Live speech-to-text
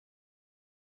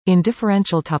In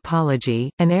differential topology,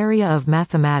 an area of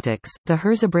mathematics, the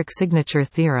Hirzebruch signature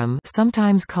theorem,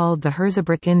 sometimes called the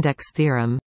Hirzebruch index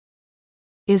theorem,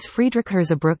 is Friedrich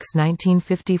Hirzebruch's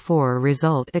 1954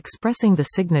 result expressing the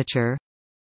signature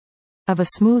of a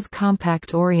smooth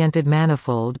compact-oriented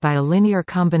manifold by a linear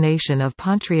combination of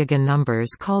Pontryagin numbers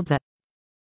called the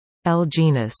L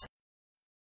genus.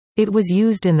 It was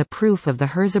used in the proof of the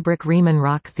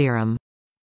Hirzebruch-Riemann-Roch theorem.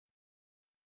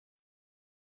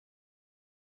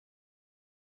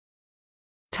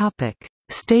 Topic: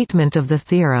 Statement of the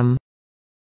theorem.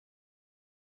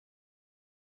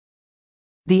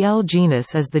 The L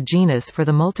genus is the genus for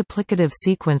the multiplicative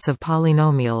sequence of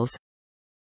polynomials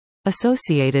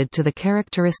associated to the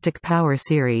characteristic power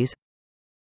series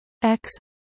x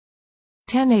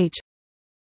tan h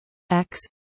x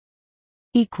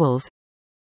equals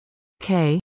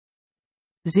k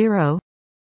 0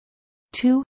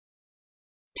 2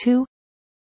 2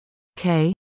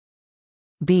 k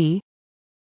b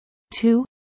 2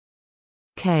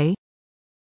 k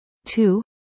 2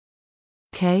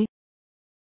 k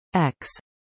x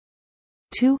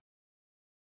 2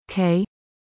 k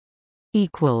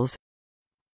equals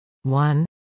 1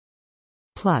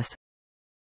 plus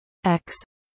x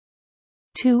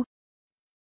 2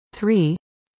 3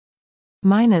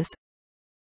 minus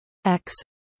x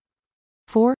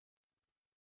 4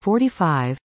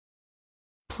 45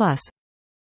 plus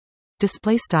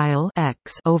display style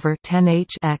x over 10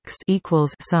 h x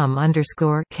equals sum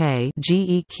underscore k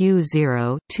geq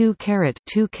 0 2 caret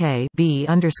 2 k b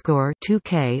underscore 2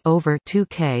 k over 2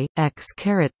 k x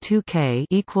caret 2 k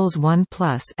equals 1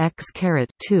 plus x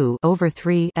caret 2 over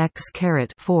 3 x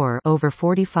caret 4 over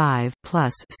 45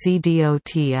 plus c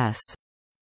dots.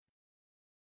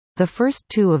 The first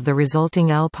two of the resulting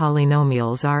L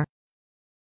polynomials are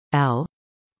L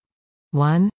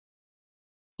 1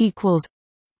 equals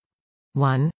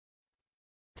 1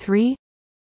 3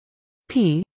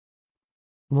 p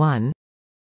 1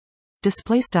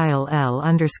 display style L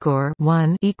underscore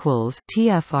 1 equals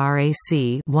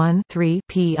tfrac 1 3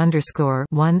 p underscore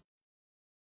 1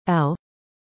 L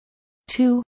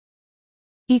 2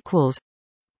 equals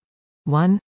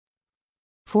 1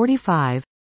 45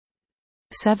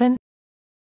 7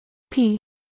 p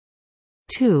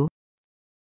 2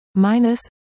 minus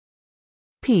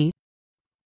p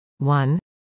 1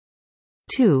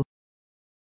 2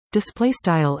 display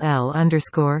style L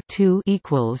underscore 2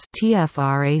 equals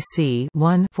tfrac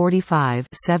 1 45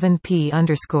 7 p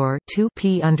underscore 2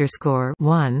 p underscore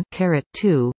 1 caret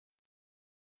 2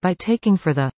 by taking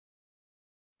for the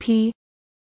p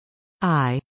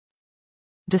I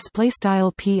display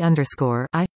style p underscore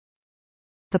I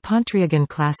the Pontryagin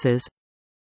classes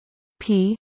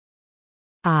p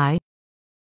I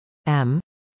m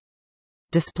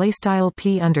display style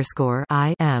p underscore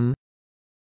I m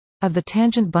of the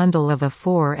tangent bundle of a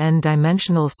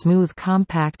 4n-dimensional smooth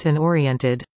compact and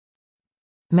oriented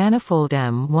manifold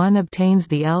M1 obtains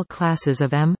the L classes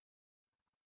of M.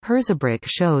 Hirzebruch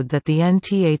showed that the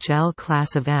nth-L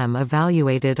class of M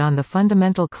evaluated on the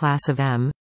fundamental class of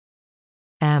M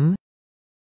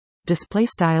display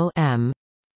style M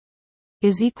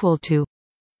is equal to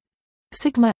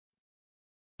sigma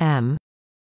M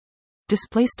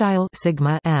display style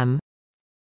sigma M,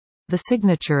 the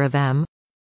signature of M,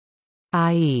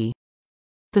 i.e.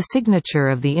 the signature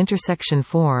of the intersection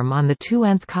form on the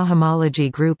 2nth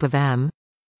cohomology group of M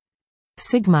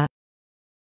sigma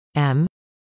M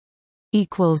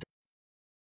equals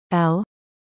L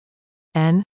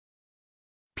n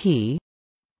p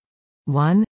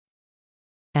 1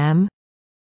 M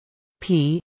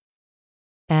p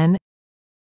n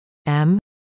M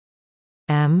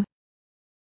M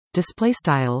display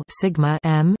style sigma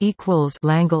M equals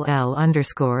Langle L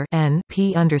underscore n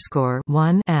p underscore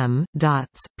 1 M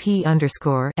dots p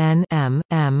underscore n M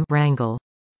M wrangle.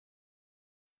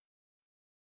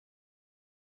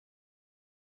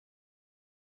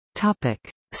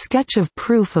 Topic: Sketch of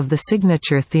proof of the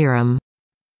signature theorem.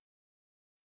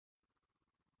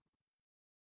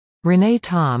 René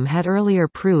Thom had earlier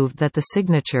proved that the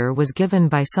signature was given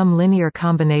by some linear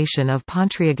combination of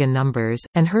Pontryagin numbers,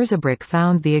 and Hirzebruch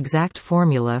found the exact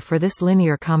formula for this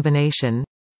linear combination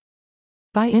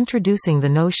by introducing the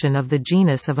notion of the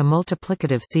genus of a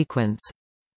multiplicative sequence.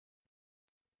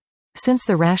 Since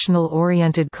the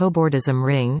rational-oriented cobordism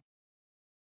ring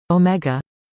omega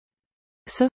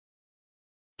s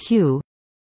q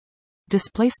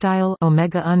display style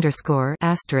omega underscore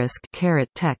asterisk caret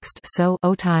text so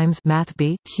o times math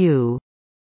b q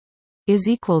is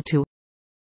equal to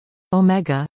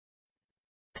omega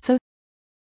so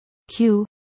q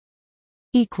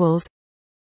equals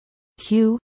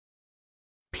q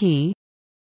p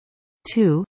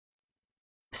 2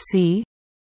 C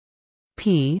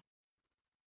P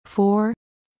 4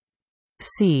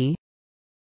 C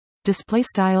display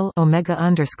style omega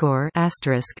underscore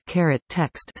asterisk caret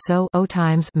text so O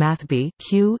times math B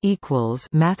Q equals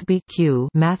math B Q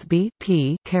math B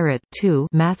P caret 2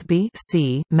 math B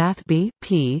C math B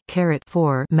P caret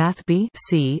 4 math B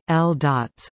C L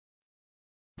dots.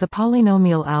 The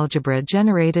polynomial algebra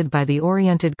generated by the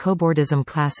oriented cobordism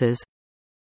classes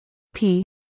P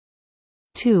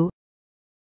 2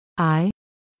 I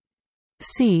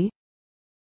C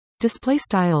display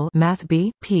style math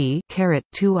B P caret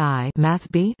 2 I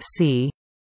math B C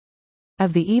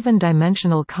of the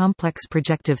even-dimensional complex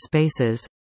projective spaces.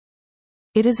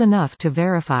 It is enough to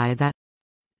verify that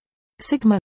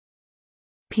sigma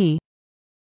P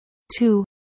 2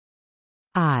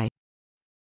 I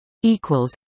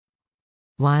equals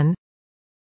 1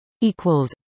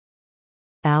 equals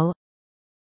L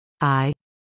I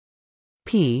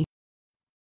P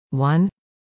 1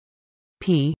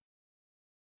 P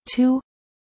 2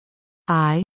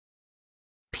 I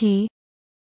P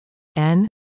N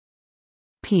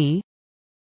P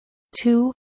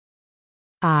 2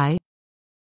 I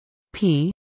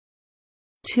P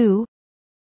 2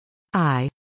 I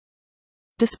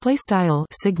display style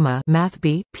sigma math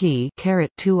B P caret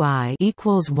 2 I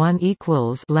equals 1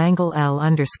 equals Langle L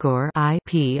underscore I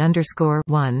P underscore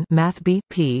 1 math B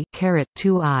P caret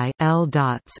 2 I L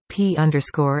dots P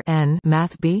underscore N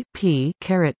math B P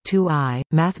caret 2 I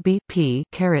math B P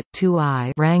caret 2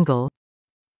 I wrangle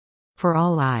for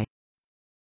all I.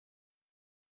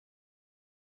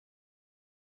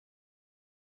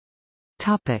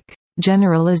 Topic: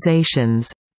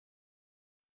 Generalizations.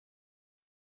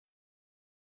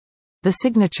 The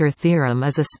signature theorem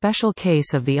is a special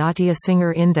case of the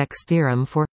Atiyah-Singer index theorem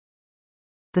for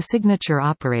the signature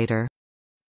operator.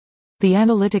 The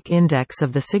analytic index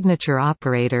of the signature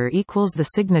operator equals the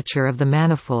signature of the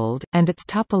manifold, and its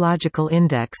topological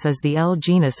index is the L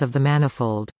genus of the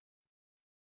manifold.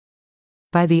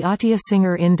 By the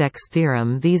Atiyah-Singer index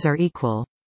theorem, these are equal.